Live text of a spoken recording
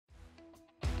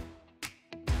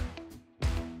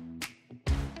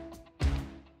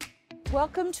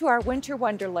Welcome to our winter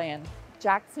wonderland,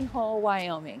 Jackson Hole,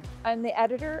 Wyoming. I'm the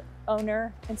editor,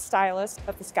 owner, and stylist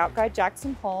of the Scout Guide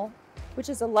Jackson Hole, which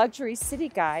is a luxury city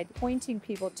guide pointing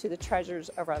people to the treasures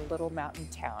of our little mountain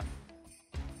town.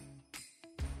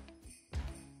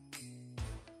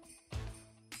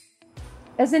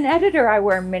 As an editor, I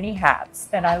wear many hats,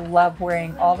 and I love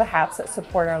wearing all the hats that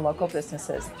support our local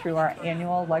businesses through our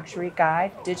annual luxury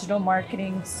guide, digital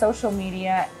marketing, social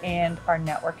media, and our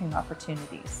networking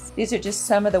opportunities. These are just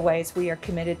some of the ways we are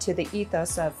committed to the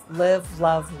ethos of live,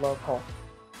 love, local.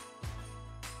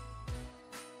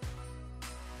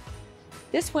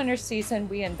 This winter season,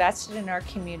 we invested in our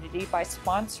community by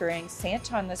sponsoring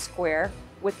Santa on the Square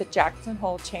with the Jackson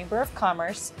Hole Chamber of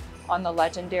Commerce on the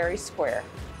legendary square.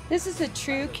 This is a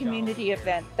true community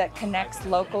event that connects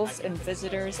locals and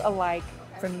visitors alike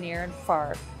from near and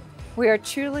far. We are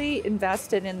truly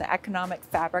invested in the economic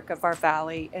fabric of our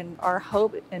valley, and our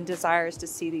hope and desire is to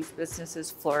see these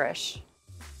businesses flourish.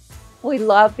 We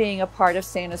love being a part of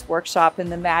Santa's workshop and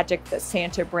the magic that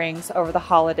Santa brings over the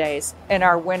holidays in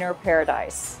our winter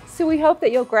paradise. So we hope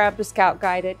that you'll grab the Scout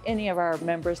Guide at any of our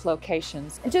members'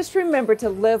 locations. And just remember to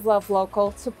live, love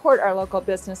local, support our local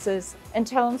businesses, and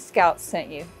tell them Scouts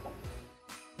sent you.